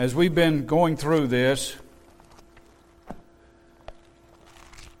As we've been going through this,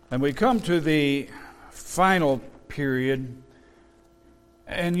 and we come to the final period,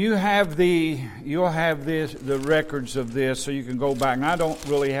 and you'll have the records of this, so you can go back. And I don't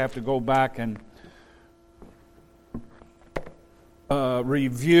really have to go back and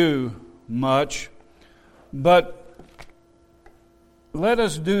review much, but let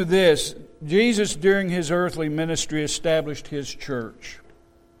us do this. Jesus, during his earthly ministry, established his church.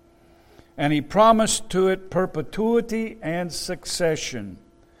 And he promised to it perpetuity and succession,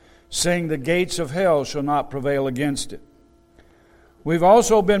 saying the gates of hell shall not prevail against it. We've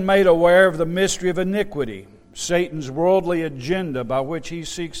also been made aware of the mystery of iniquity, Satan's worldly agenda by which he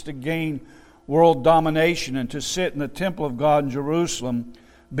seeks to gain world domination and to sit in the temple of God in Jerusalem,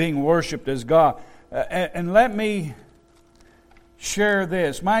 being worshipped as God. And let me share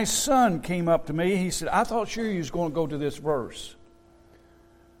this. My son came up to me. He said, I thought sure you was going to go to this verse.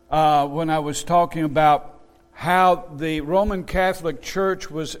 When I was talking about how the Roman Catholic Church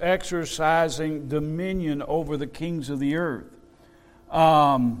was exercising dominion over the kings of the earth.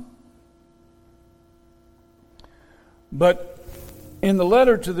 But in the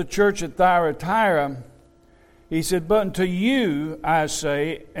letter to the church at Thyatira, he said, but unto you, I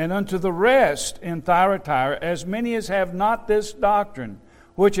say, and unto the rest in Thyatira, as many as have not this doctrine,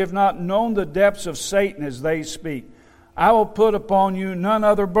 which have not known the depths of Satan as they speak, I will put upon you none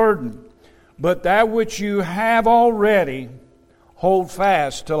other burden, but that which you have already, hold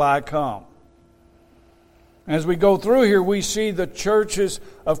fast till I come. As we go through here, we see the churches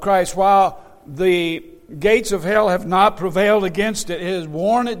of Christ, while the gates of hell have not prevailed against it, it has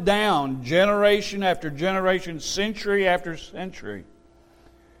worn it down generation after generation, century after century.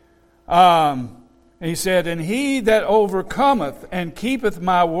 He said, and he that overcometh and keepeth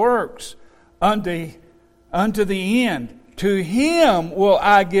my works unto the end, to him will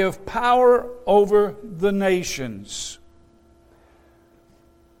I give power over the nations.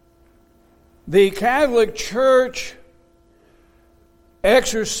 The Catholic Church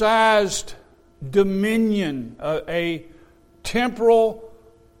exercised dominion, a temporal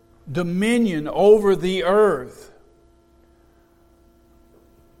dominion over the earth,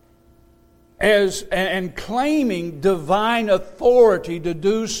 and claiming divine authority to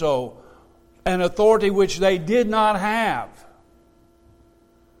do so, an authority which they did not have.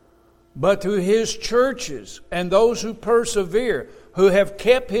 But to his churches and those who persevere, who have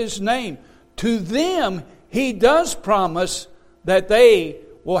kept his name, to them he does promise that they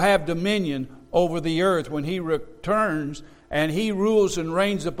will have dominion over the earth when he returns and he rules and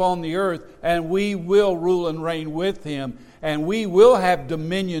reigns upon the earth, and we will rule and reign with him, and we will have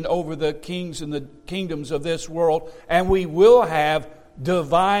dominion over the kings and the kingdoms of this world, and we will have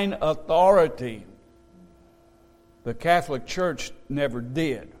divine authority. The Catholic Church never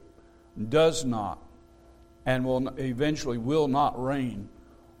did, does not, and eventually will not reign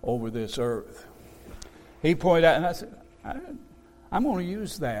over this earth. He pointed out, and I said, I'm going to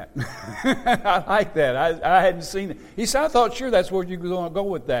use that. I like that. I hadn't seen it. He said, I thought sure that's where you were going to go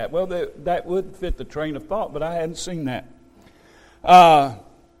with that. Well, that would fit the train of thought, but I hadn't seen that. And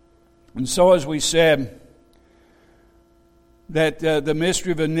so as we said, that the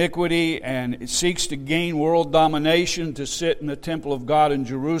mystery of iniquity, and it seeks to gain world domination, to sit in the temple of God in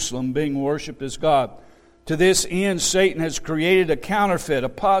Jerusalem, being worshipped as God. To this end, Satan has created a counterfeit,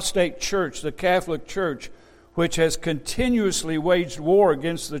 apostate church, the Catholic Church, which has continuously waged war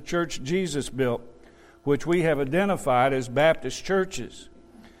against the church Jesus built, which we have identified as Baptist churches.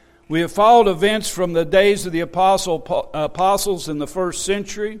 We have followed events from the days of the apostles in the first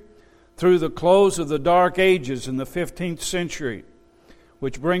century through the close of the Dark Ages in the 15th century,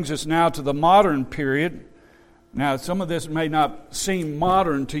 which brings us now to the modern period. Now, some of this may not seem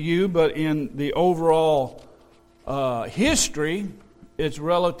modern to you, but in the overall history, it's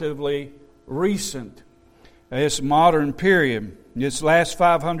relatively recent. This modern period, this last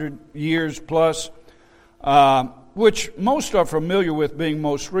 500 years plus, which most are familiar with being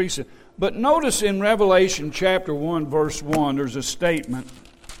most recent. But notice in Revelation chapter 1, verse 1, there's a statement.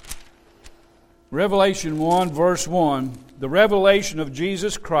 Revelation 1, verse 1, the revelation of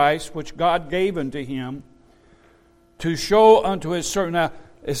Jesus Christ, which God gave unto him, to show unto his servant. Now,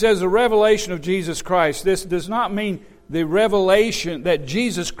 it says the revelation of Jesus Christ. This does not mean the revelation that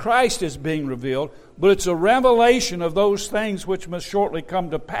Jesus Christ is being revealed, but it's a revelation of those things which must shortly come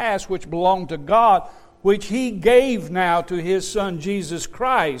to pass, which belong to God, which he gave now to his Son Jesus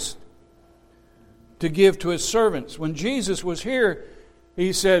Christ to give to his servants. When Jesus was here,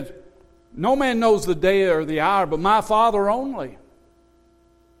 he said, no man knows the day or the hour but my Father only.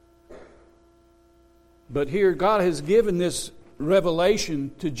 But here God has given this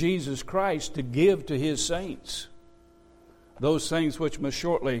revelation to Jesus Christ to give to His saints. Those things which must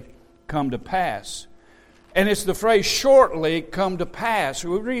shortly come to pass. And it's the phrase, shortly come to pass.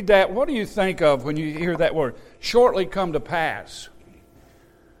 We read that. What do you think of when you hear that word? Shortly come to pass.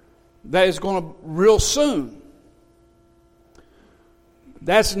 That is going to real soon.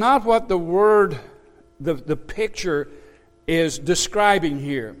 That's not what the word, the picture is describing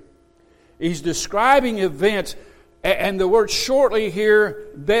here. He's describing events, and the word shortly here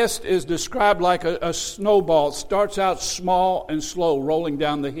best is described like a snowball. It starts out small and slow, rolling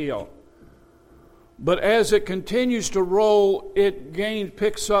down the hill. But as it continues to roll, it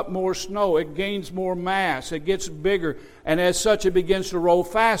picks up more snow. It gains more mass. It gets bigger. And as such, it begins to roll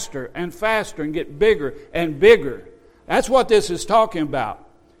faster and faster and get bigger and bigger. That's what this is talking about.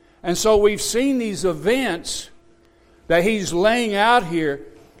 And so we've seen these events that he's laying out here,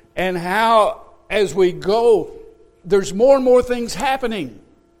 and how as we go, there's more and more things happening.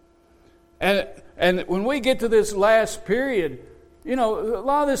 And when we get to this last period, you know, a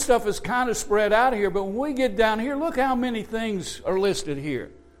lot of this stuff is kind of spread out here, but when we get down here, look how many things are listed here.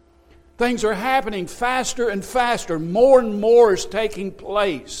 Things are happening faster and faster. More and more is taking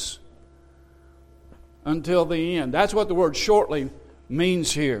place until the end. That's what the word shortly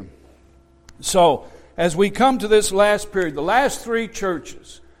means here. So, as we come to this last period, the last three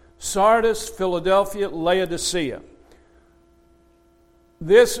churches, Sardis, Philadelphia, Laodicea,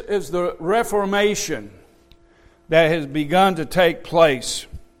 this is the Reformation that has begun to take place.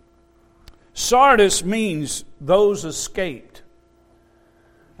 Sardis means those escaped.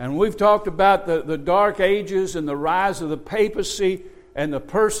 And we've talked about the Dark Ages and the rise of the papacy and the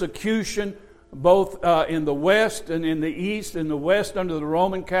persecution both in the West and in the East. In the West under the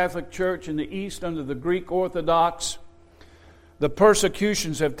Roman Catholic Church, in the East under the Greek Orthodox. The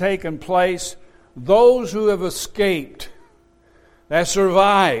persecutions have taken place. Those who have escaped, that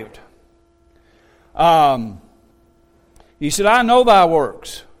survived. He said, I know thy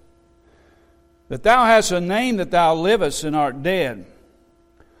works, that thou hast a name that thou livest and art dead.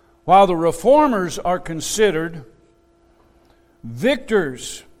 While the reformers are considered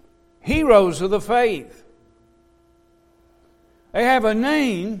victors, heroes of the faith. They have a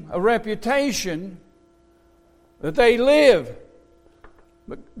name, a reputation, that they live.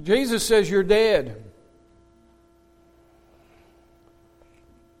 But Jesus says you're dead.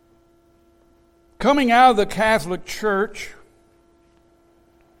 Coming out of the Catholic Church,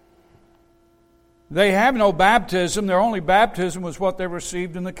 they have no baptism. Their only baptism was what they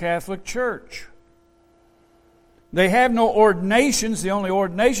received in the Catholic Church. They have no ordinations. The only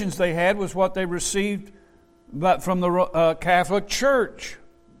ordinations they had was what they received from the Catholic Church.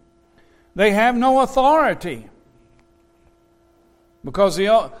 They have no authority. Because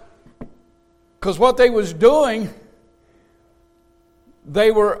what they was doing,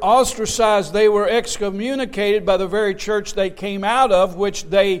 they were ostracized, they were excommunicated by the very church they came out of, which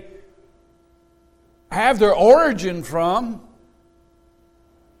they have their origin from.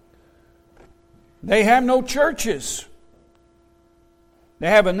 They have no churches. They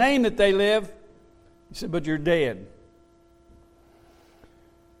have a name that they live. He said, but you're dead.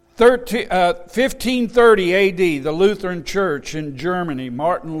 1530 A.D., the Lutheran Church in Germany,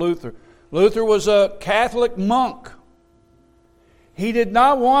 Martin Luther. Luther was a Catholic monk. He did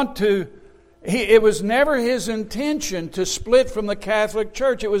not want to, it was never his intention to split from the Catholic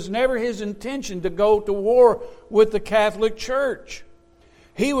Church. It was never his intention to go to war with the Catholic Church.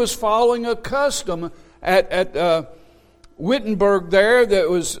 He was following a custom at Wittenberg there that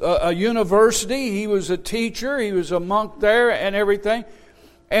was a university. He was a teacher. He was a monk there and everything.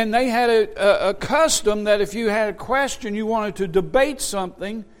 And they had a custom that if you had a question, you wanted to debate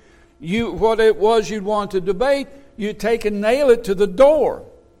something, what it was you'd want to debate, you'd take and nail it to the door.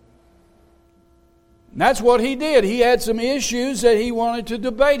 And that's what he did. He had some issues that he wanted to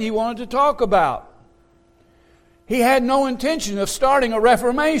debate, he wanted to talk about. He had no intention of starting a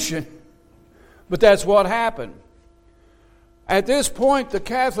reformation, but that's what happened. At this point, the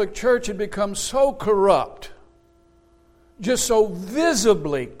Catholic Church had become so corrupt, just so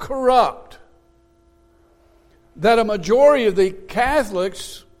visibly corrupt, that a majority of the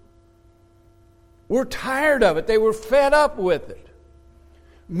Catholics were tired of it. They were fed up with it.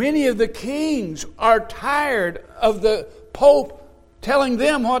 Many of the kings are tired of the Pope telling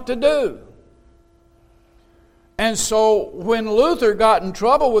them what to do. And so when Luther got in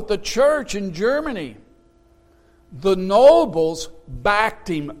trouble with the church in Germany, the nobles backed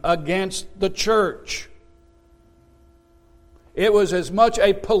him against the church. It was as much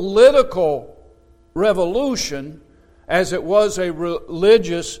a political revolution as it was a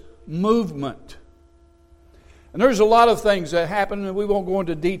religious movement. And there's a lot of things that happened, and we won't go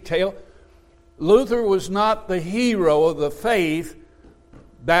into detail. Luther was not the hero of the faith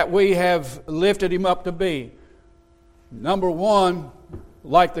that we have lifted him up to be. Number one,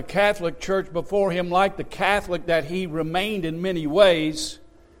 like the Catholic Church before him, like the Catholic that he remained in many ways,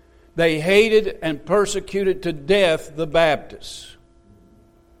 they hated and persecuted to death the Baptists.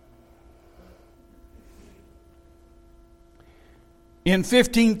 In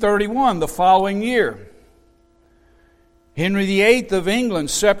 1531, the following year, Henry VIII of England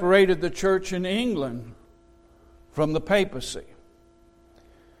separated the church in England from the papacy.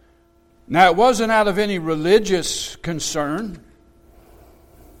 Now, it wasn't out of any religious concern.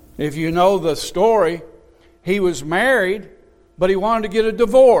 If you know the story, he was married, but he wanted to get a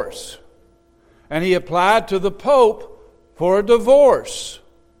divorce. And he applied to the Pope for a divorce.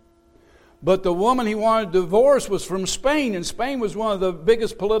 But the woman he wanted to divorce was from Spain, and Spain was one of the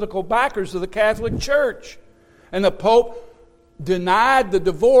biggest political backers of the Catholic Church. And the Pope denied the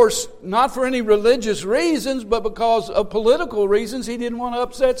divorce, not for any religious reasons, but because of political reasons. He didn't want to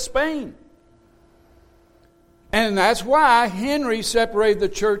upset Spain. And that's why Henry separated the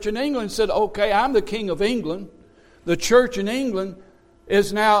church in England and said, okay, I'm the king of England. The church in England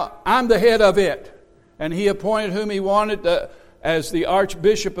is now, I'm the head of it. And he appointed whom he wanted as the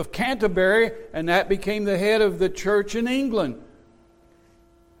Archbishop of Canterbury, and that became the head of the church in England.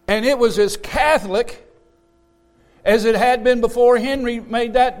 And it was as Catholic as it had been before Henry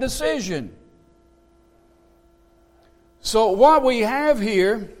made that decision. So what we have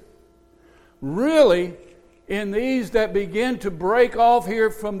here, really, in these that begin to break off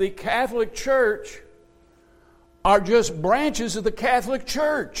here from the Catholic Church, are just branches of the Catholic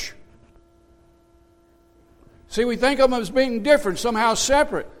Church. See, we think of them as being different, somehow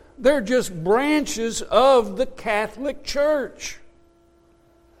separate. They're just branches of the Catholic Church.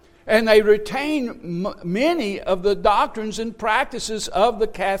 And they retain many of the doctrines and practices of the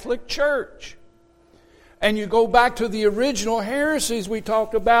Catholic Church. And you go back to the original heresies we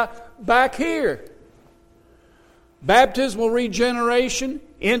talked about back here. Baptismal regeneration,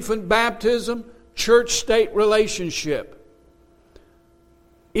 infant baptism, church-state relationship.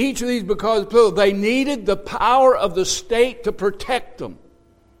 Each of these, because they needed the power of the state to protect them.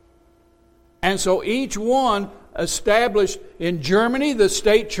 And so each one established in Germany, the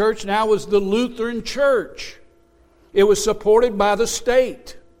state church now was the Lutheran Church. It was supported by the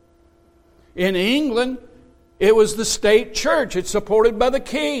state. In England, it was the state church. It's supported by the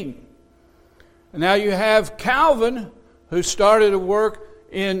king. And now you have Calvin, who started a work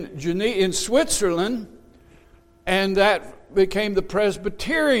in Switzerland, and that became the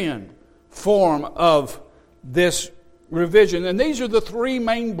Presbyterian form of this revision. And these are the three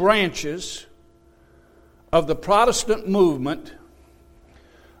main branches of the Protestant movement.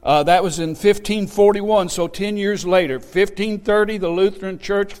 That was in 1541, so 10 years later. 1530, the Lutheran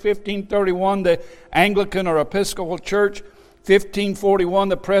Church. 1531, the Anglican or Episcopal Church. 1541,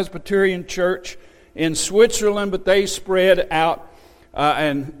 the Presbyterian Church in Switzerland, but they spread out,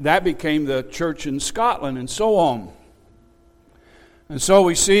 and that became the church in Scotland, and so on. And so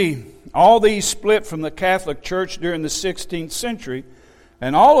we see all these split from the Catholic Church during the 16th century,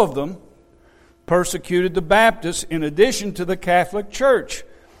 and all of them persecuted the Baptists in addition to the Catholic Church.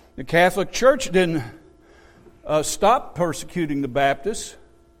 The Catholic Church didn't stop persecuting the Baptists,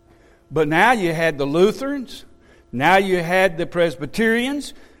 but now you had the Lutherans, now you had the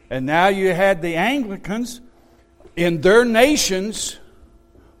Presbyterians, and now you had the Anglicans in their nations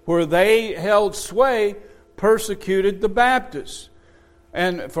where they held sway, persecuted the Baptists.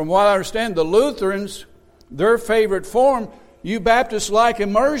 And from what I understand, the Lutherans, their favorite form, you Baptists like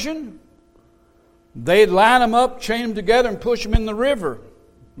immersion? They'd line them up, chain them together, and push them in the river.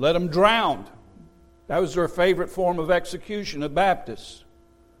 Let them drown. That was their favorite form of execution of Baptists.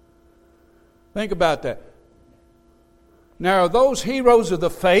 Think about that. Now, are those heroes of the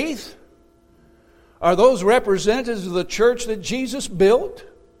faith? Are those representatives of the church that Jesus built?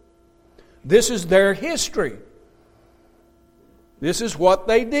 This is their history. This is what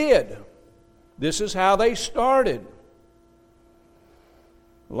they did. This is how they started.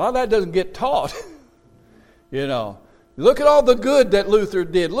 A lot of that doesn't get taught. You know, look at all the good that Luther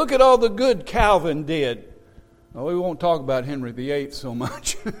did. Look at all the good Calvin did. Well, we won't talk about Henry VIII so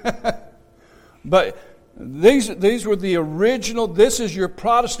much. But these were the original. This is your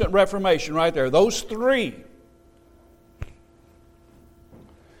Protestant Reformation right there. Those three.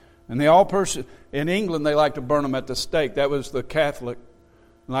 And they all in England, they like to burn them at the stake. That was the Catholic.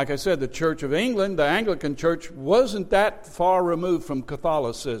 Like I said, the Church of England, the Anglican Church, wasn't that far removed from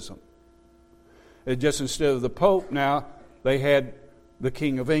Catholicism. It just, instead of the Pope now, they had the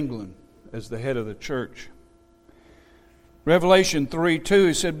King of England as the head of the church. Revelation 3:2,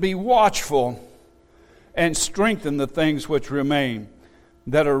 he said, "Be watchful and strengthen the things which remain,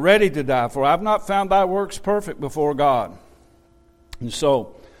 that are ready to die. For I have not found thy works perfect before God." And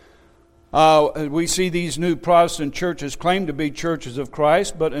so, we see these new Protestant churches claim to be churches of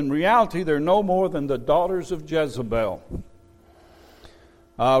Christ, but in reality they're no more than the daughters of Jezebel.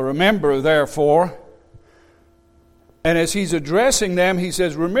 Remember, therefore, and as he's addressing them, he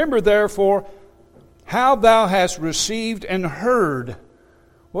says, "Remember, therefore, how thou hast received and heard."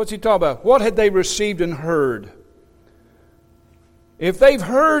 What's he talking about? What had they received and heard? If they've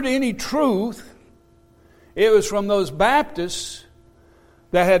heard any truth, it was from those Baptists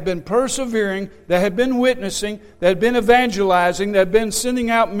that had been persevering, that had been witnessing, that had been evangelizing, that had been sending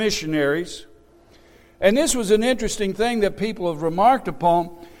out missionaries. And this was an interesting thing that people have remarked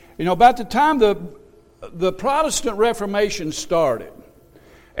upon. You know, about the time the Protestant Reformation started,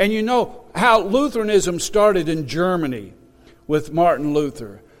 and you know how Lutheranism started in Germany with Martin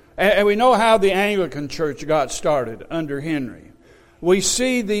Luther. And we know how the Anglican Church got started under Henry. We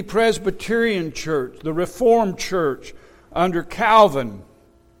see the Presbyterian Church, the Reformed Church under Calvin.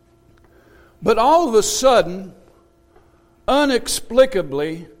 But all of a sudden,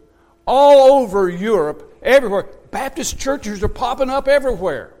 inexplicably, all over Europe, everywhere, Baptist churches are popping up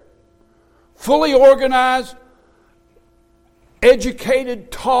everywhere. Fully organized,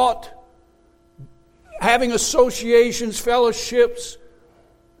 educated, taught, having associations, fellowships,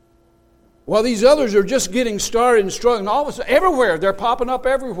 while these others are just getting started and struggling. All of a sudden, everywhere, they're popping up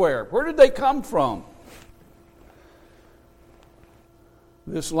everywhere. Where did they come from?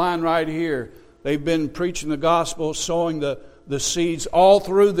 This line right here, they've been preaching the gospel, sowing the seeds all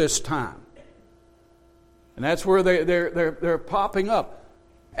through this time. And that's where they're popping up.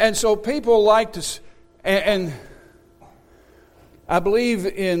 And so people like to, and I believe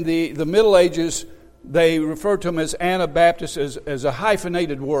in the Middle Ages, they refer to them as Anabaptists as a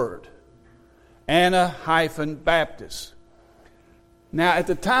hyphenated word. Anna-Baptist. Now, at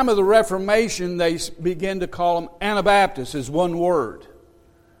the time of the Reformation, they began to call them Anabaptists as one word.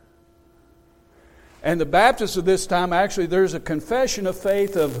 And the Baptists of this time, actually, there's a confession of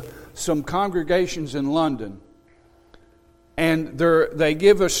faith of some congregations in London. And they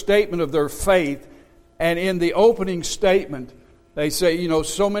give a statement of their faith. And in the opening statement, they say, you know,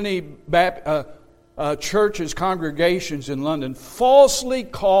 so many churches, congregations in London, falsely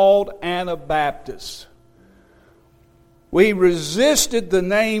called Anabaptists. We resisted the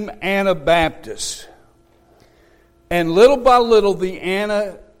name Anabaptist. And little by little, the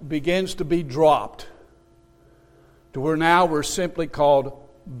Anna begins to be dropped to where now we're simply called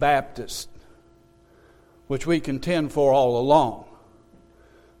Baptist, which we contend for all along.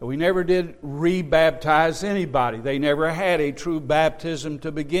 We never did re-baptize anybody. They never had a true baptism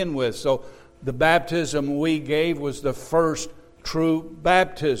to begin with. So the baptism we gave was the first true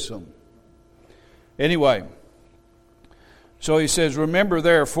baptism. Anyway, so he says, "Remember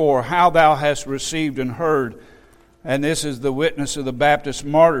therefore how thou hast received and heard." And this is the witness of the Baptist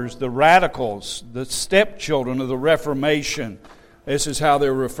martyrs, the radicals, the stepchildren of the Reformation. This is how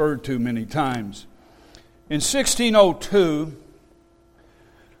they're referred to many times. In 1602,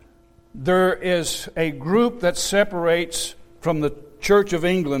 there is a group that separates from the Church of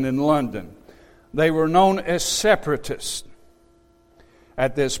England in London. They were known as separatists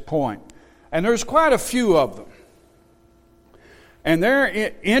at this point. And there's quite a few of them. And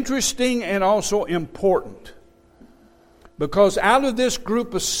they're interesting and also important. Because out of this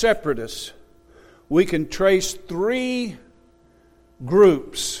group of separatists, we can trace three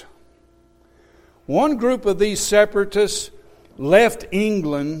groups. One group of these separatists left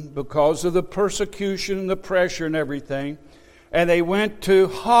England because of the persecution and the pressure and everything, and they went to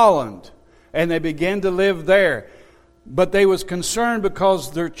Holland, and they began to live there. But they was concerned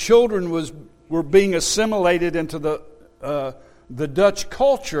because their children were being assimilated into the Dutch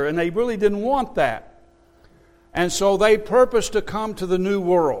culture, and they really didn't want that. And so they purposed to come to the New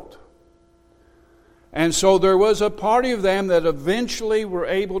World. And so there was a party of them that eventually were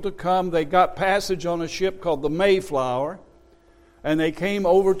able to come. They got passage on a ship called the Mayflower, and they came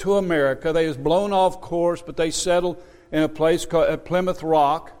over to America. They was blown off course, but they settled in a place called Plymouth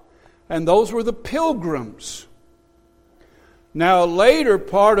Rock, and those were the Pilgrims. Now, a later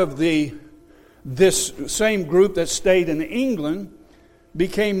part of this same group that stayed in England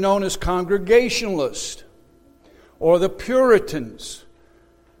became known as Congregationalists, or the Puritans.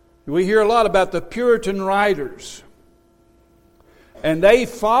 We hear a lot about the Puritan writers. And they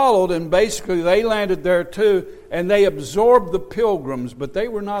followed, and basically they landed there too, and they absorbed the Pilgrims, but they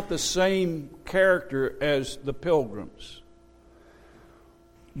were not the same character as the Pilgrims.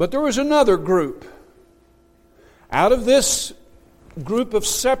 But there was another group out of this group of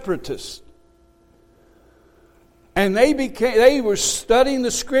separatists. And they were studying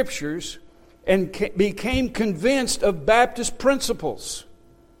the Scriptures and became convinced of Baptist principles.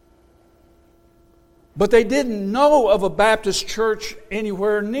 But they didn't know of a Baptist church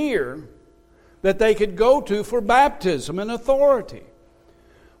anywhere near that they could go to for baptism and authority.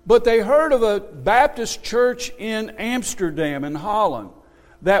 But they heard of a Baptist church in Amsterdam, in Holland,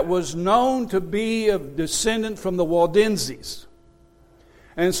 that was known to be a descendant from the Waldenses.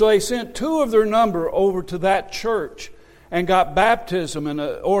 And so they sent 2 of their number over to that church and got baptism and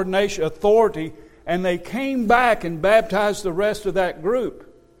ordination authority, and they came back and baptized the rest of that group.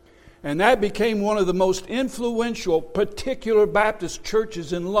 And that became one of the most influential particular Baptist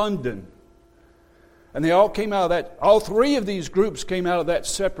churches in London. And they all came out of that, all 3 of these groups came out of that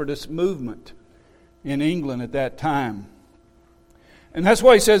separatist movement in England at that time. And that's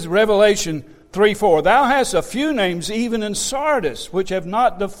why he says, Revelation 3:4, Thou hast a few names even in Sardis, which have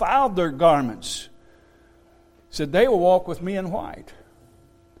not defiled their garments. He said, they will walk with me in white.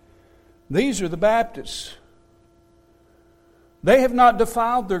 These are the Baptists. They have not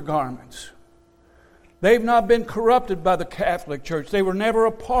defiled their garments. They've not been corrupted by the Catholic Church. They were never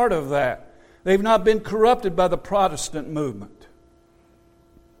a part of that. They've not been corrupted by the Protestant movement.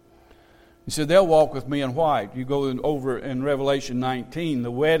 He said, they'll walk with me in white. You go over in Revelation 19,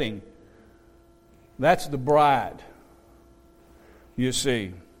 the wedding. That's the bride, you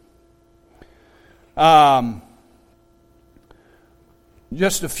see. Just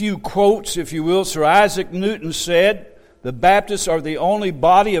a few quotes, if you will. Sir Isaac Newton said, the Baptists are the only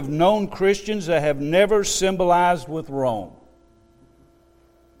body of known Christians that have never symbolized with Rome.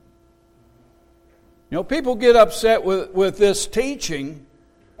 You know, people get upset with this teaching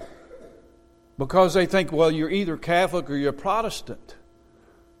because they think, well, you're either Catholic or you're Protestant.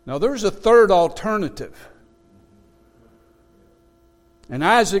 Now, there's a third alternative. And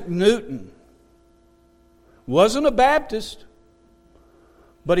Isaac Newton wasn't a Baptist,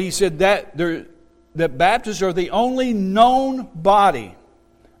 but he said that Baptists are the only known body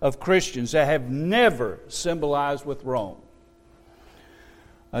of Christians that have never symbolized with Rome.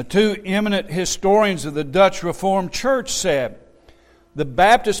 2 eminent historians of the Dutch Reformed Church said, the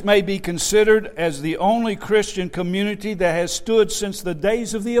Baptist may be considered as the only Christian community that has stood since the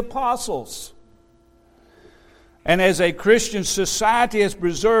days of the apostles, and as a Christian society has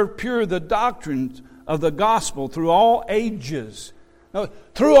preserved pure the doctrines of the gospel through all ages. Now,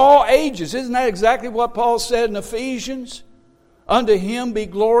 through all ages, isn't that exactly what Paul said in Ephesians? Unto Him be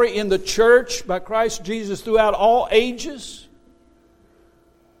glory in the church by Christ Jesus throughout all ages.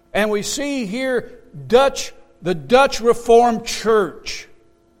 And we see here the Dutch Reformed Church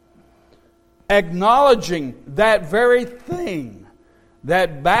acknowledging that very thing,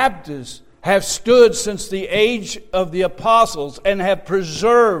 that Baptists have stood since the age of the apostles and have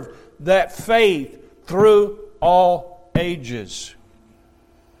preserved that faith through all ages.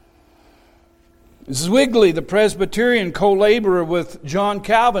 Zwingli, the Presbyterian co-laborer with John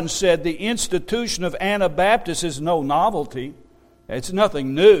Calvin, said the institution of Anabaptists is no novelty. It's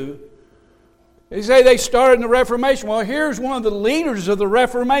nothing new. They say they started in the Reformation. Well, here's one of the leaders of the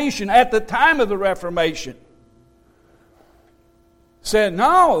Reformation at the time of the Reformation. Said,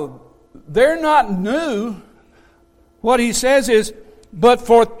 no, they're not new. What he says is, but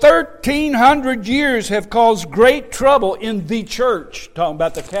for 1,300 years have caused great trouble in the church. Talking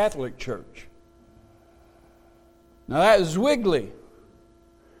about the Catholic Church. Now that is Zwingli.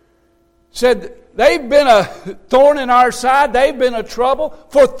 Said they've been a thorn in our side. They've been a trouble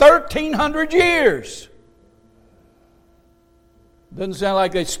for 1,300 years. Doesn't sound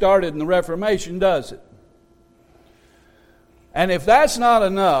like they started in the Reformation, does it? And if that's not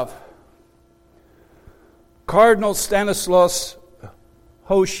enough, Cardinal Stanislaus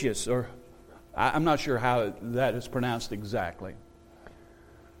Hosius, or I'm not sure how that is pronounced exactly,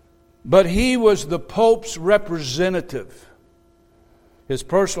 but he was the Pope's representative, his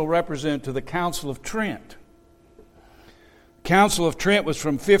personal representative to the Council of Trent. Council of Trent was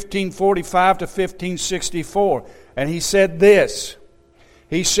from 1545 to 1564. And he said this.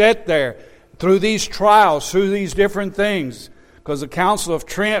 He sat there through these trials, through these different things, because the Council of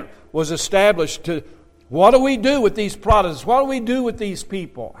Trent was established to, what do we do with these Protestants? What do we do with these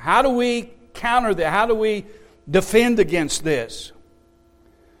people? How do we counter that? How do we defend against this?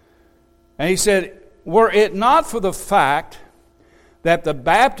 And he said, were it not for the fact that the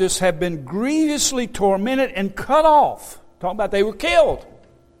Baptists have been grievously tormented and cut off, talking about they were killed,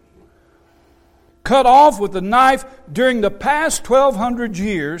 cut off with the knife during the past 1,200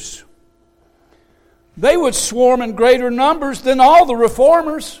 years, they would swarm in greater numbers than all the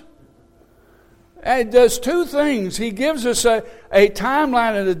reformers. And it does two things. He gives us a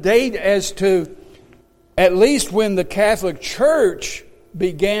timeline and a date as to at least when the Catholic Church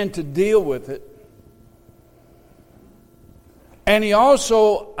began to deal with it. And he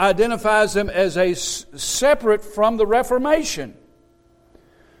also identifies them as separate from the Reformation.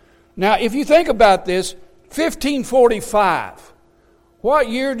 Now, if you think about this, 1545, what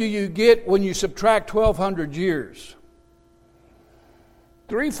year do you get when you subtract 1,200 years?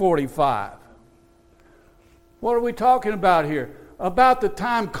 345. What are we talking about here? About the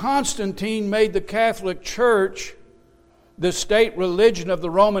time Constantine made the Catholic Church the state religion of the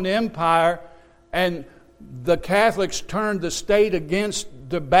Roman Empire, and the Catholics turned the state against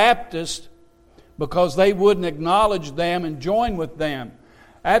the Baptists because they wouldn't acknowledge them and join with them.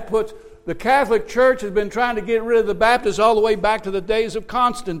 That puts the Catholic Church has been trying to get rid of the Baptists all the way back to the days of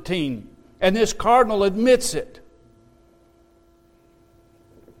Constantine, and this cardinal admits it.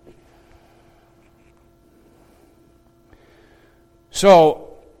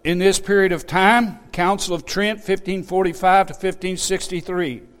 So, in this period of time, Council of Trent, 1545 to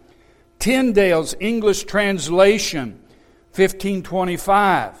 1563. Tyndale's English translation,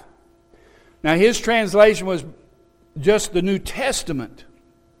 1525. Now, his translation was just the New Testament.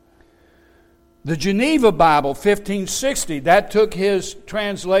 The Geneva Bible, 1560, that took his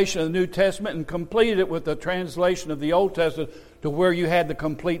translation of the New Testament and completed it with the translation of the Old Testament to where you had the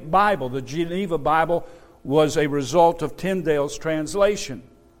complete Bible. The Geneva Bible was a result of Tyndale's translation.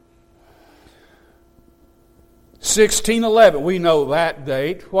 1611, we know that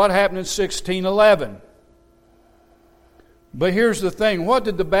date. What happened in 1611? But here's the thing. What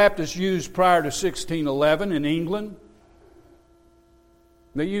did the Baptists use prior to 1611 in England?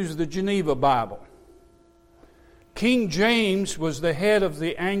 They used the Geneva Bible. King James was the head of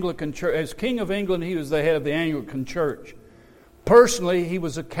the Anglican Church. As King of England, he was the head of the Anglican Church. Personally, he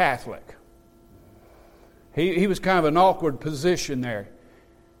was a Catholic. He was kind of an awkward position there.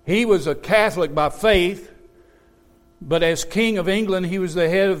 He was a Catholic by faith, but as King of England, he was the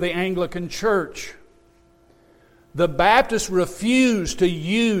head of the Anglican Church. The Baptists refused to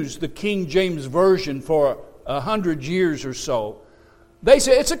use the King James Version for 100 years or so. They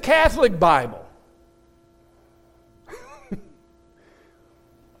said, it's a Catholic Bible.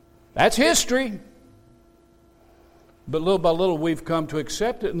 That's history. But little by little, we've come to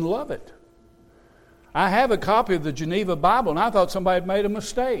accept it and love it. I have a copy of the Geneva Bible, and I thought somebody had made a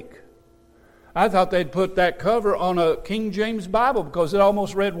mistake. I thought they'd put that cover on a King James Bible because it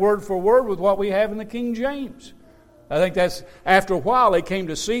almost read word for word with what we have in the King James. I think that's, after a while, they came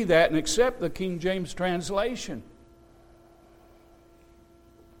to see that and accept the King James translation.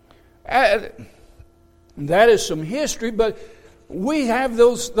 That is some history, but we have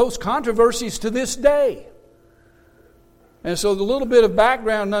those controversies to this day. And so the little bit of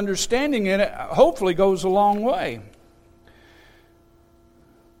background and understanding in it hopefully goes a long way.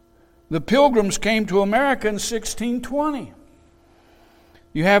 The Pilgrims came to America in 1620.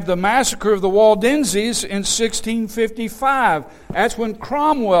 You have the massacre of the Waldenses in 1655. That's when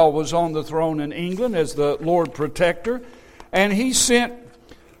Cromwell was on the throne in England as the Lord Protector. And he sent,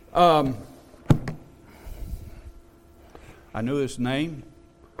 I knew his name,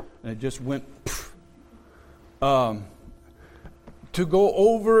 and it just went, to go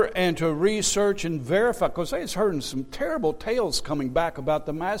over and to research and verify, because they was heard some terrible tales coming back about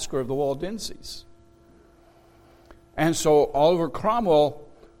the massacre of the Waldenses. And so Oliver Cromwell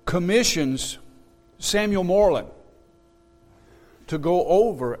commissions Samuel Morland to go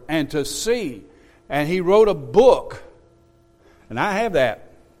over and to see. And he wrote a book, and I have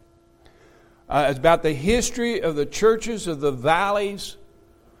that. It's about the history of the churches of the valleys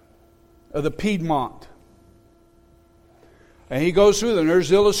of the Piedmont. And he goes through them.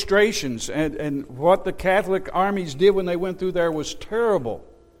 There's illustrations. And what the Catholic armies did when they went through there was terrible.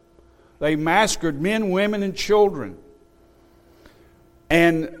 They massacred men, women, and children.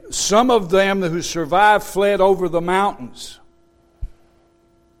 And some of them who survived fled over the mountains.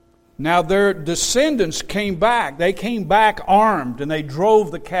 Now their descendants came back. They came back armed, and they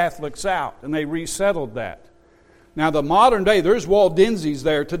drove the Catholics out, and they resettled that. Now the modern day, there's Waldenses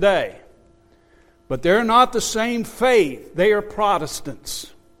there today. But they're not the same faith. They are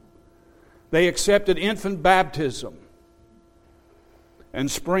Protestants. They accepted infant baptism and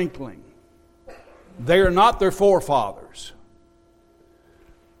sprinkling. They are not their forefathers.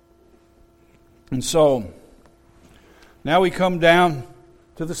 And so, now we come down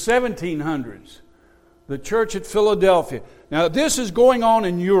to the 1700s. The church at Philadelphia. Now this is going on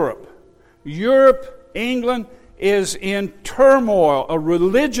in Europe. Europe, England, is in turmoil, a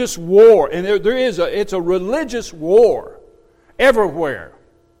religious war. And it's a religious war everywhere.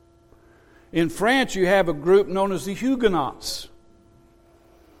 In France, you have a group known as the Huguenots.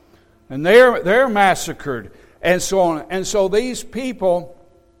 And they're massacred, and so on. And so these people,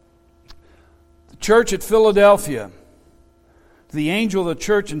 the church at Philadelphia, the angel of the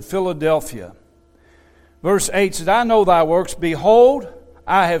church in Philadelphia, verse 8 says, I know thy works. Behold,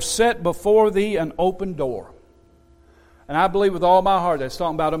 I have set before thee an open door. And I believe with all my heart that's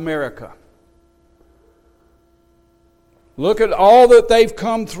talking about America. Look at all that they've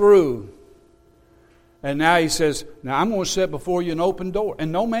come through. And now he says, now I'm going to set before you an open door,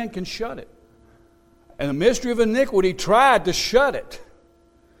 and no man can shut it. And the mystery of iniquity tried to shut it.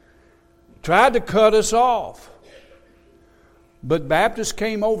 Tried to cut us off. But Baptists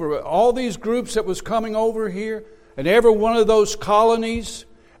came over. All these groups that was coming over here, and every one of those colonies,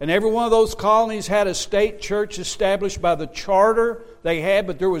 and every one of those colonies had a state church established by the charter they had,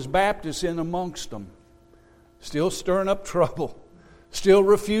 but there was Baptists in amongst them. Still stirring up trouble. Still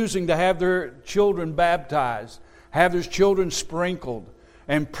refusing to have their children baptized, have their children sprinkled,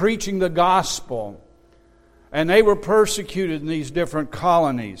 and preaching the gospel. And they were persecuted in these different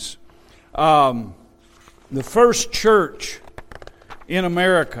colonies. The first church in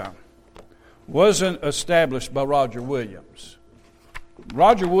America wasn't established by Roger Williams.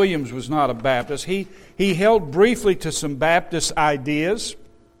 Roger Williams was not a Baptist. He held briefly to some Baptist ideas.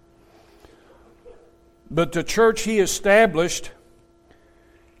 But the church he established,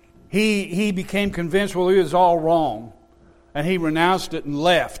 he became convinced, well, it was all wrong. And he renounced it and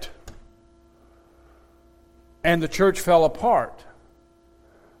left. And the church fell apart.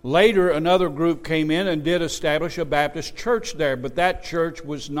 Later, another group came in and did establish a Baptist church there. But that church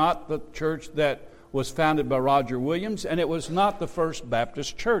was not the church that was founded by Roger Williams. And it was not the First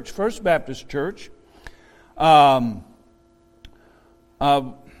Baptist Church. First Baptist Church,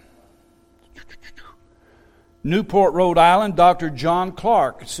 Newport, Rhode Island, Dr. John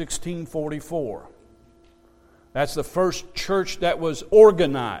Clark, 1644. That's the first church that was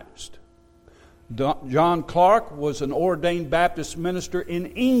organized. John Clark was an ordained Baptist minister in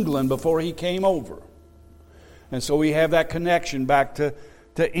England before he came over. And so we have that connection back to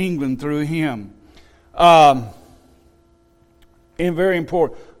England through him. And very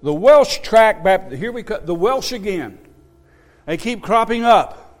important. The Welsh Tract Baptist, here we come, the Welsh again. They keep cropping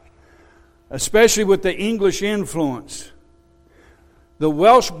up. Especially with the English influence. The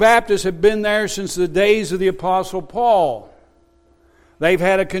Welsh Baptists have been there since the days of the Apostle Paul. They've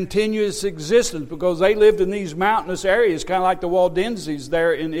had a continuous existence because they lived in these mountainous areas, kind of like the Waldenses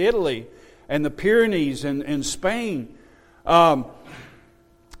there in Italy and the Pyrenees in Spain. That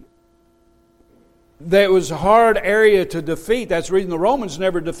was a hard area to defeat. That's the reason the Romans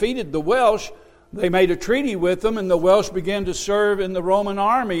never defeated the Welsh. They made a treaty with them, and the Welsh began to serve in the Roman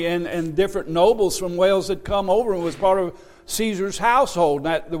army, and different nobles from Wales had come over and was part of Caesar's household,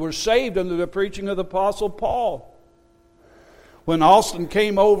 that were saved under the preaching of the Apostle Paul. When Austin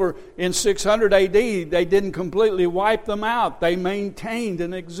came over in 600 AD, they didn't completely wipe them out. They maintained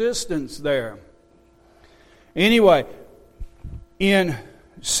an existence there. Anyway, in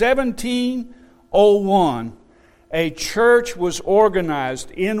 1701, a church was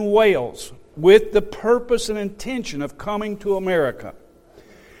organized in Wales with the purpose and intention of coming to America.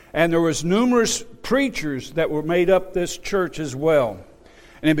 And there was numerous preachers that were made up this church as well.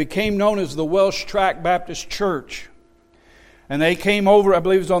 And it became known as the Welsh Tract Baptist Church. And they came over, I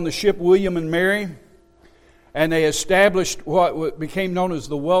believe it was on the ship William and Mary, and they established what became known as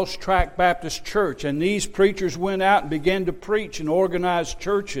the Welsh Tract Baptist Church. And these preachers went out and began to preach and organize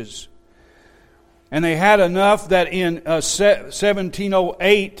churches. And they had enough that in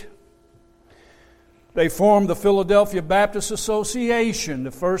 1708, they formed the Philadelphia Baptist Association,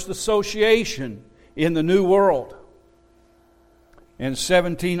 the first association in the New World, in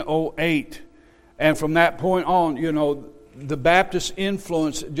 1708. And from that point on, the Baptist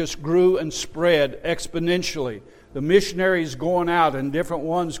influence just grew and spread exponentially. The missionaries going out and different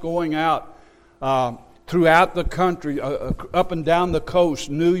ones going out throughout the country, up and down the coast,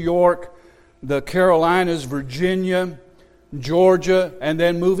 New York, the Carolinas, Virginia, Georgia, and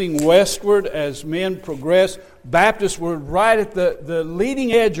then moving westward as men progressed. Baptists were right at the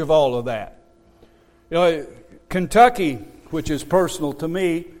leading edge of all of that. Kentucky, which is personal to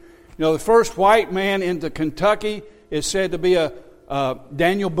me, the first white man into Kentucky is said to be a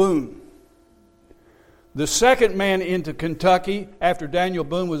Daniel Boone. The second man into Kentucky after Daniel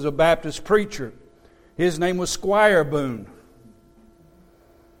Boone was a Baptist preacher. His name was Squire Boone.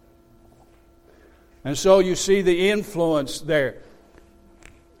 And so you see the influence there.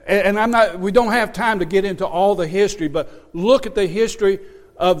 And we don't have time to get into all the history, but look at the history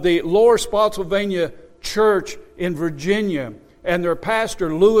of the Lower Spotsylvania Church in Virginia. and their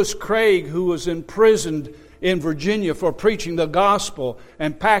pastor, Lewis Craig, who was imprisoned in Virginia for preaching the gospel.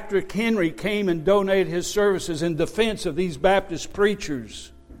 And Patrick Henry came and donated his services in defense of these Baptist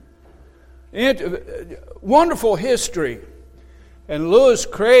preachers. Wonderful history. And Lewis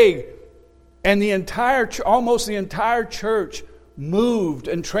Craig and almost the entire church moved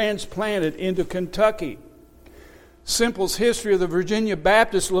and transplanted into Kentucky. Semple's history of the Virginia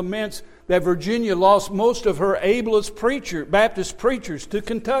Baptists laments that Virginia lost most of her ablest Baptist preachers to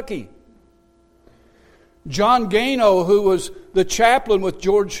Kentucky. John Gano, who was the chaplain with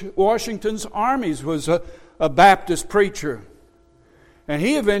George Washington's armies, was a Baptist preacher. And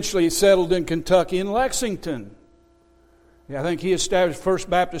he eventually settled in Kentucky in Lexington. I think he established First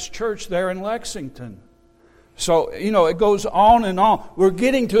Baptist Church there in Lexington. So, it goes on and on. We're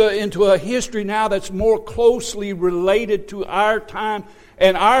getting into a history now that's more closely related to our time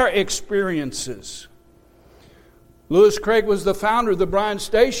and our experiences. Lewis Craig was the founder of the Bryan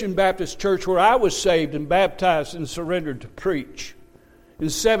Station Baptist Church, where I was saved and baptized and surrendered to preach. In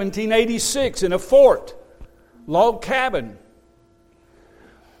 1786, in a fort, log cabin.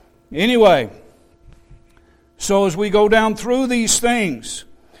 Anyway, so as we go down through these things,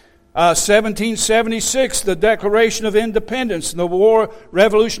 1776, the Declaration of Independence, the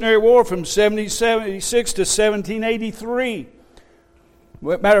Revolutionary War from 1776 to 1783.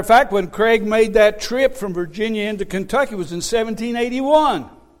 Matter of fact, when Craig made that trip from Virginia into Kentucky, it was in 1781.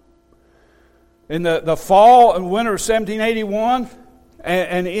 In the fall and winter of 1781,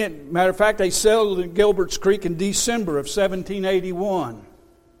 matter of fact, they settled in Gilbert's Creek in December of 1781.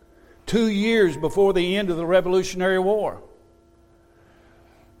 2 years before the end of the Revolutionary War.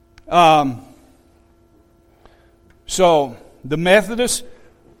 So, the Methodists,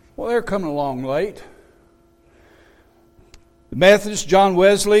 they're coming along late. The Methodists, John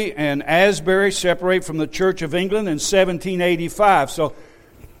Wesley and Asbury, separate from the Church of England in 1785. So,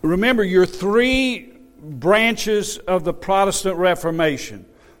 remember your three branches of the Protestant Reformation: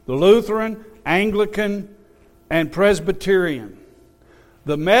 the Lutheran, Anglican, and Presbyterian.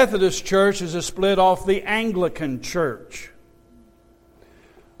 The Methodist Church is a split off the Anglican Church.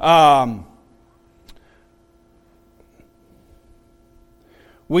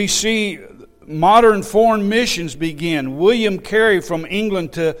 We see modern foreign missions begin. William Carey from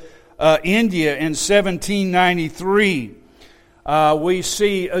England to India in 1793. We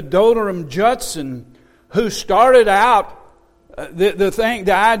see Adoniram Judson, who started out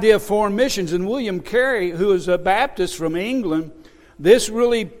the idea of foreign missions, and William Carey, who is a Baptist from England. This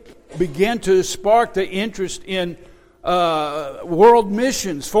really began to spark the interest in world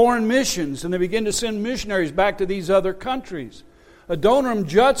missions, foreign missions, and they began to send missionaries back to these other countries. Adoniram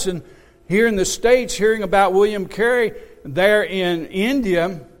Judson, here in the States, hearing about William Carey there in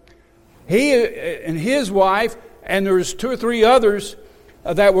India, he and his wife, and there was 2 or 3 others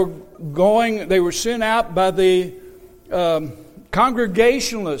that were going, they were sent out by the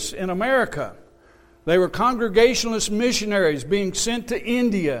Congregationalists in America. They were Congregationalist missionaries being sent to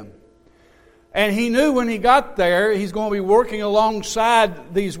India. And he knew when he got there, he's going to be working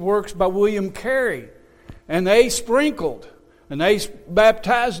alongside these works by William Carey. And they sprinkled, and they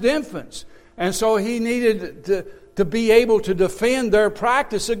baptized infants. And so he needed to be able to defend their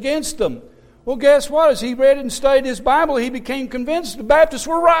practice against them. Well, guess what? As he read and studied his Bible, he became convinced the Baptists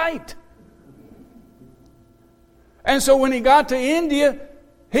were right. And so when he got to India,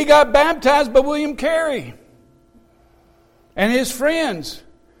 he got baptized by William Carey and his friends.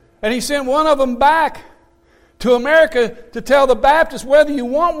 And he sent one of them back to America to tell the Baptists, whether you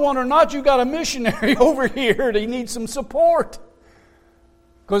want one or not, you got a missionary over here. He needs some support.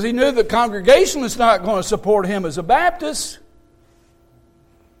 Because he knew the Congregationalists not going to support him as a Baptist.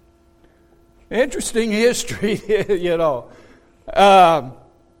 Interesting history, you know.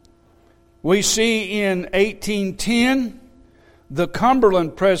 We see in 1810, the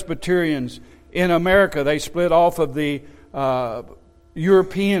Cumberland Presbyterians in America, they split off of the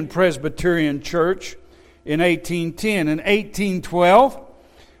European Presbyterian Church in 1810. In 1812,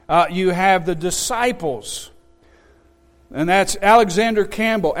 you have the Disciples, and that's Alexander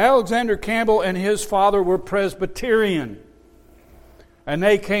Campbell. Alexander Campbell and his father were Presbyterian, and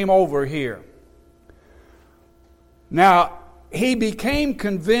they came over here. Now, he became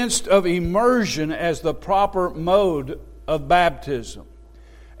convinced of immersion as the proper mode of baptism.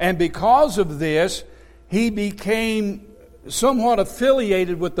 And because of this, he became somewhat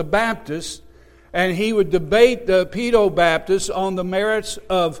affiliated with the Baptists, and he would debate the Pedo-Baptists on the merits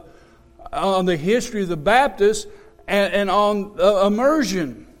of, on the history of the Baptists and on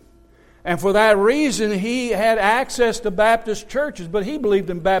immersion. And for that reason, he had access to Baptist churches, but he believed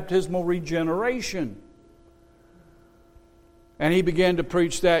in baptismal regeneration. And he began to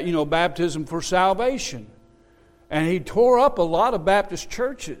preach that, baptism for salvation. And he tore up a lot of Baptist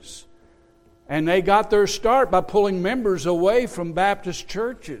churches. And they got their start by pulling members away from Baptist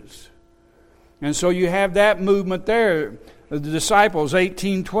churches. And so you have that movement there. The disciples,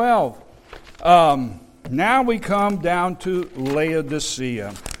 1812. Now we come down to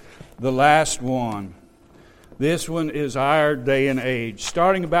Laodicea, the last one. This one is our day and age,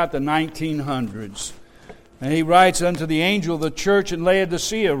 starting about the 1900s. And he writes, unto the angel of the church in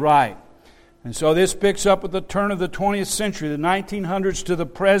Laodicea write. And so this picks up at the turn of the 20th century, the 1900s to the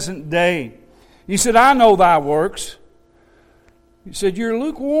present day. He said, I know thy works. He said, you're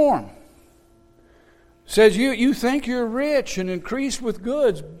lukewarm. He says, you think you're rich and increased with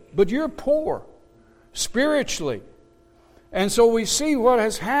goods, but you're poor spiritually. And so we see what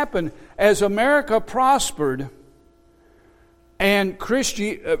has happened as America prospered, and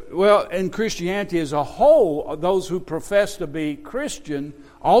Christianity as a whole, those who profess to be Christian,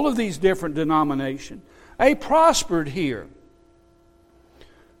 all of these different denominations, they prospered here.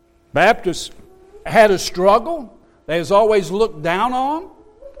 Baptists had a struggle. They was always looked down on.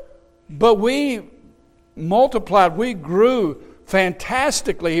 But we multiplied, we grew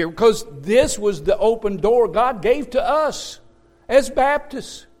fantastically here because this was the open door God gave to us as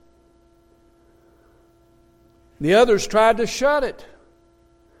Baptists. The others tried to shut it.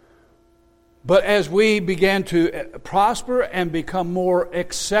 But as we began to prosper and become more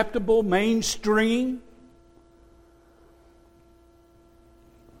acceptable, mainstream,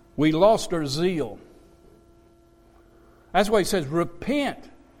 we lost our zeal. That's why he says, repent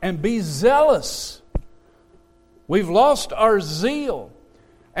and be zealous. We've lost our zeal.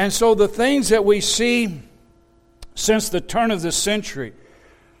 And so the things that we see since the turn of the century,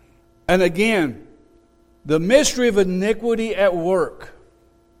 and again, the mystery of iniquity at work,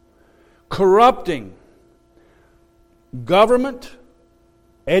 corrupting government,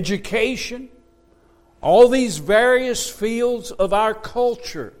 education, all these various fields of our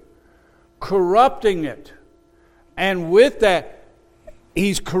culture, corrupting it. And with that,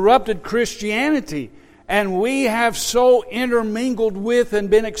 he's corrupted Christianity. And we have so intermingled with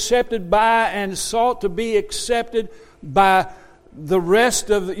and been accepted by and sought to be accepted by the rest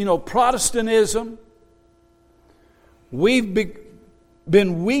of, Protestantism. We've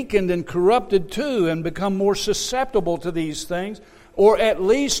been weakened and corrupted too and become more susceptible to these things, or at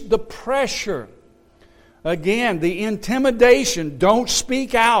least the pressure. Again, the intimidation, don't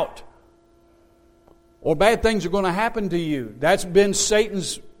speak out, or bad things are going to happen to you. That's been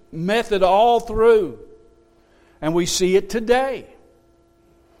Satan's method all through. And we see it today.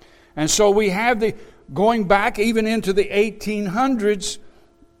 And so we have going back even into the 1800s,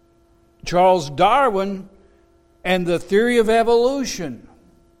 Charles Darwin and the theory of evolution.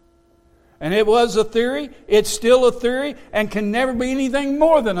 And it was a theory, it's still a theory, and can never be anything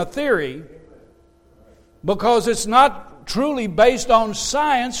more than a theory, because it's not truly based on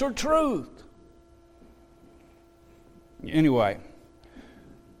science or truth. Anyway,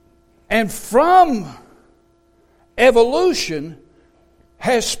 and from evolution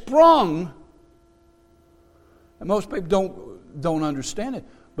has sprung, and most people don't understand it,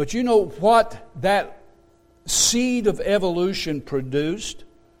 but you know what that seed of evolution produced?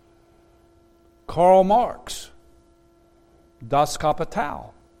 Karl Marx, Das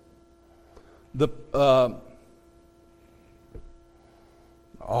Kapital, the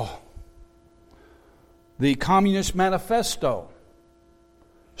Communist Manifesto,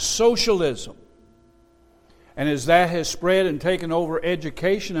 socialism. And as that has spread and taken over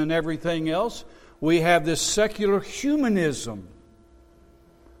education and everything else, we have this secular humanism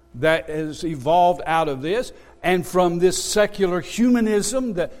that has evolved out of this. And from this secular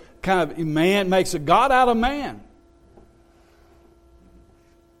humanism, that kind of man makes a God out of man.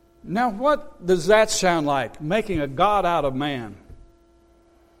 Now, what does that sound like, making a God out of man?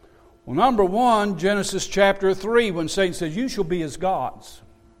 Well, number one, Genesis chapter 3, when Satan says, you shall be as gods.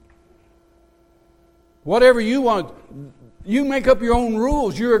 Whatever you want, you make up your own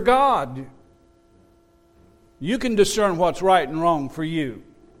rules. You're a God. You can discern what's right and wrong for you.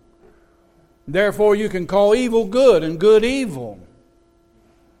 Therefore, you can call evil good and good evil.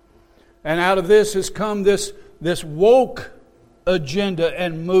 And out of this has come this woke agenda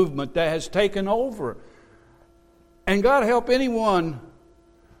and movement that has taken over. And God help anyone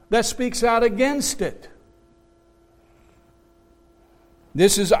that speaks out against it.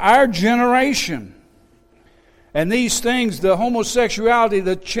 This is our generation. And these things, the homosexuality,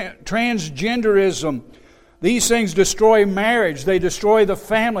 the transgenderism, These things destroy marriage. They destroy the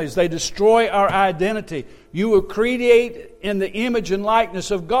families. They destroy our identity. You were created in the image and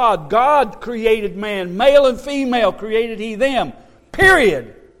likeness of God. God created man. Male and female created He them.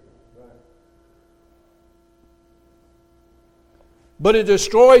 Period. But it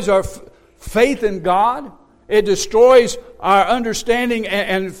destroys our faith in God. It destroys our understanding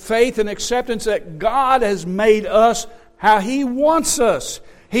and faith and acceptance that God has made us how He wants us.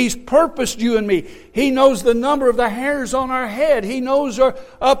 He's purposed you and me. He knows the number of the hairs on our head. He knows our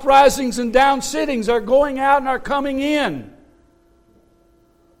uprisings and downsittings, our going out and our coming in.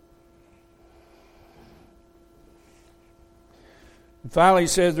 And finally, he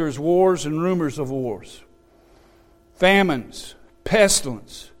says there's wars and rumors of wars, famines,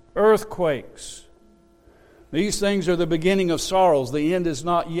 pestilence, earthquakes. These things are the beginning of sorrows. The end is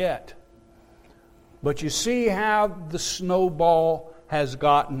not yet. But you see how the snowball has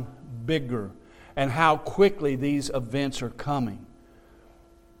gotten bigger and how quickly these events are coming.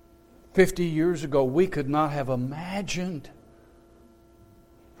 50 years ago, we could not have imagined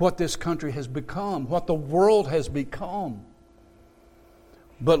what this country has become, what the world has become.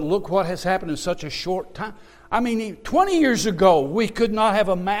 But look what has happened in such a short time. I mean, 20 years ago, we could not have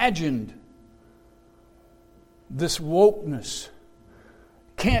imagined this wokeness.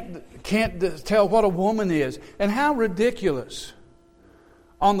 Can't tell what a woman is. And how ridiculous.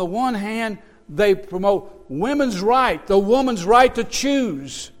 On the one hand, they promote women's right, the woman's right to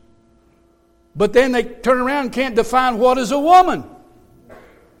choose. But then they turn around and can't define what is a woman.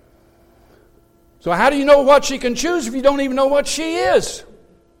 So how do you know what she can choose if you don't even know what she is?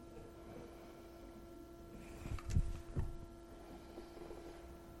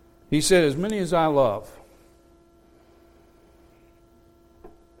 He said, as many as I love,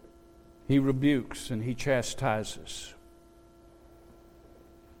 He rebukes and He chastises.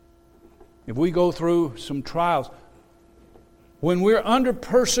 If we go through some trials, when we're under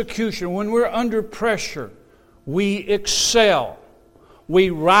persecution, when we're under pressure, we excel. We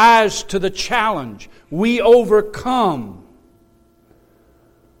rise to the challenge. We overcome.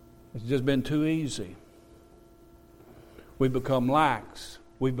 It's just been too easy. We become lax.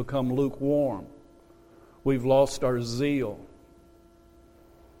 We become lukewarm. We've lost our zeal.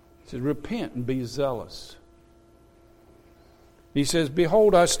 He says, repent and be zealous. He says,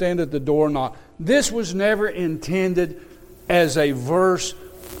 behold, I stand at the door and knock. This was never intended as a verse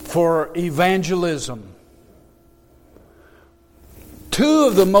for evangelism. Two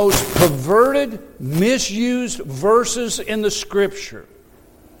of the most perverted, misused verses in the Scripture.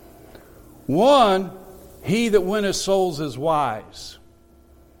 One, he that winneth souls is wise.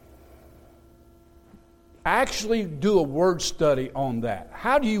 Actually do a word study on that.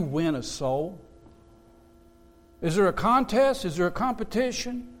 How do you win a soul? Is there a contest? Is there a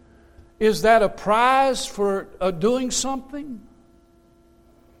competition? Is that a prize for doing something?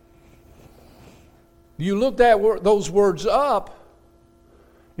 You look those words up,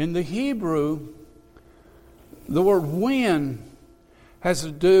 in the Hebrew, the word win has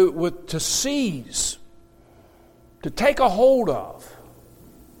to do with to seize, to take a hold of.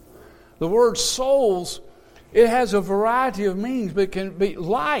 The word souls, it has a variety of meanings, but it can be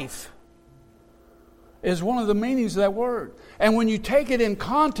life is one of the meanings of that word. And when you take it in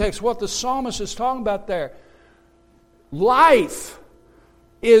context, what the psalmist is talking about there, life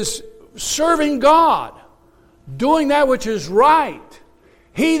is serving God, doing that which is right.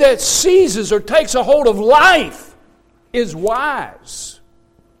 He that seizes or takes a hold of life is wise.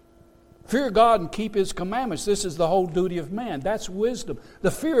 Fear God and keep His commandments. This is the whole duty of man. That's wisdom.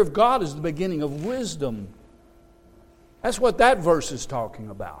 The fear of God is the beginning of wisdom. That's what that verse is talking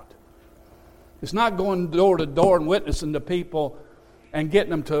about. It's not going door to door and witnessing to people and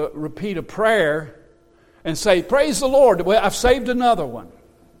getting them to repeat a prayer and say, praise the Lord, well, I've saved another one.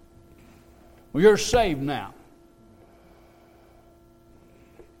 Well, you're saved now.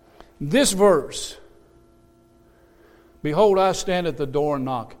 This verse, behold, I stand at the door and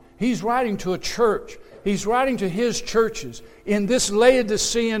knock. He's writing to a church. He's writing to his churches in this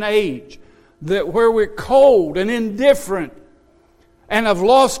Laodicean age where we're cold and indifferent and have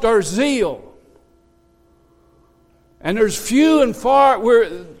lost our zeal. And there's few and far,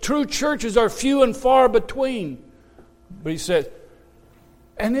 where true churches are few and far between. But he says,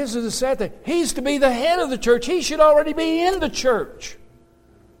 and this is the sad thing, he's to be the head of the church. He should already be in the church.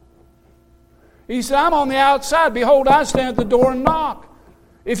 He said, I'm on the outside. Behold, I stand at the door and knock.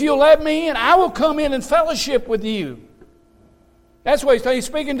 If you'll let me in, I will come in and fellowship with you. That's what he's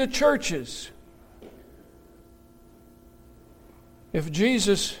speaking to churches. If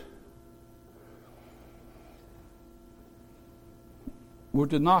Jesus were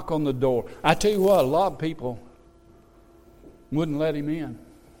to knock on the door, I tell you what, a lot of people wouldn't let him in.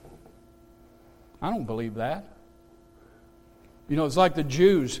 I don't believe that. You know, it's like the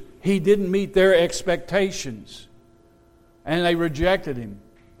Jews. He didn't meet their expectations, and they rejected him.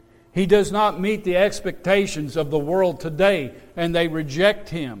 He does not meet the expectations of the world today, and they reject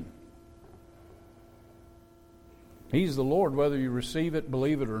him. He's the Lord, whether you receive it,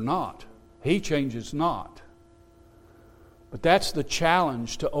 believe it, or not. He changes not. But that's the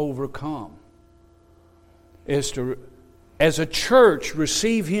challenge to overcome, is to, as a church,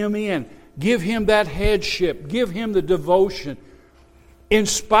 receive him in. Give him that headship. Give him the devotion.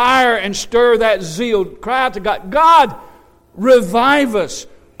 Inspire and stir that zeal. Cry out to God. God, revive us.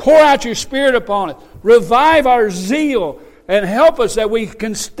 Pour out your Spirit upon it. Revive our zeal and help us that we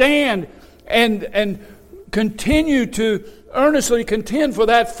can stand and continue to earnestly contend for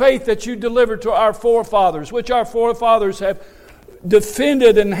that faith that you delivered to our forefathers, which our forefathers have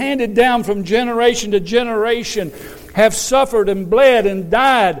defended and handed down from generation to generation, have suffered and bled and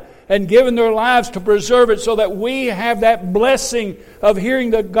died and given their lives to preserve it, so that we have that blessing of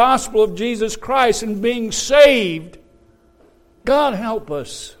hearing the gospel of Jesus Christ and being saved. God help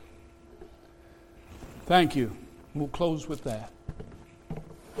us. Thank you. We'll close with that.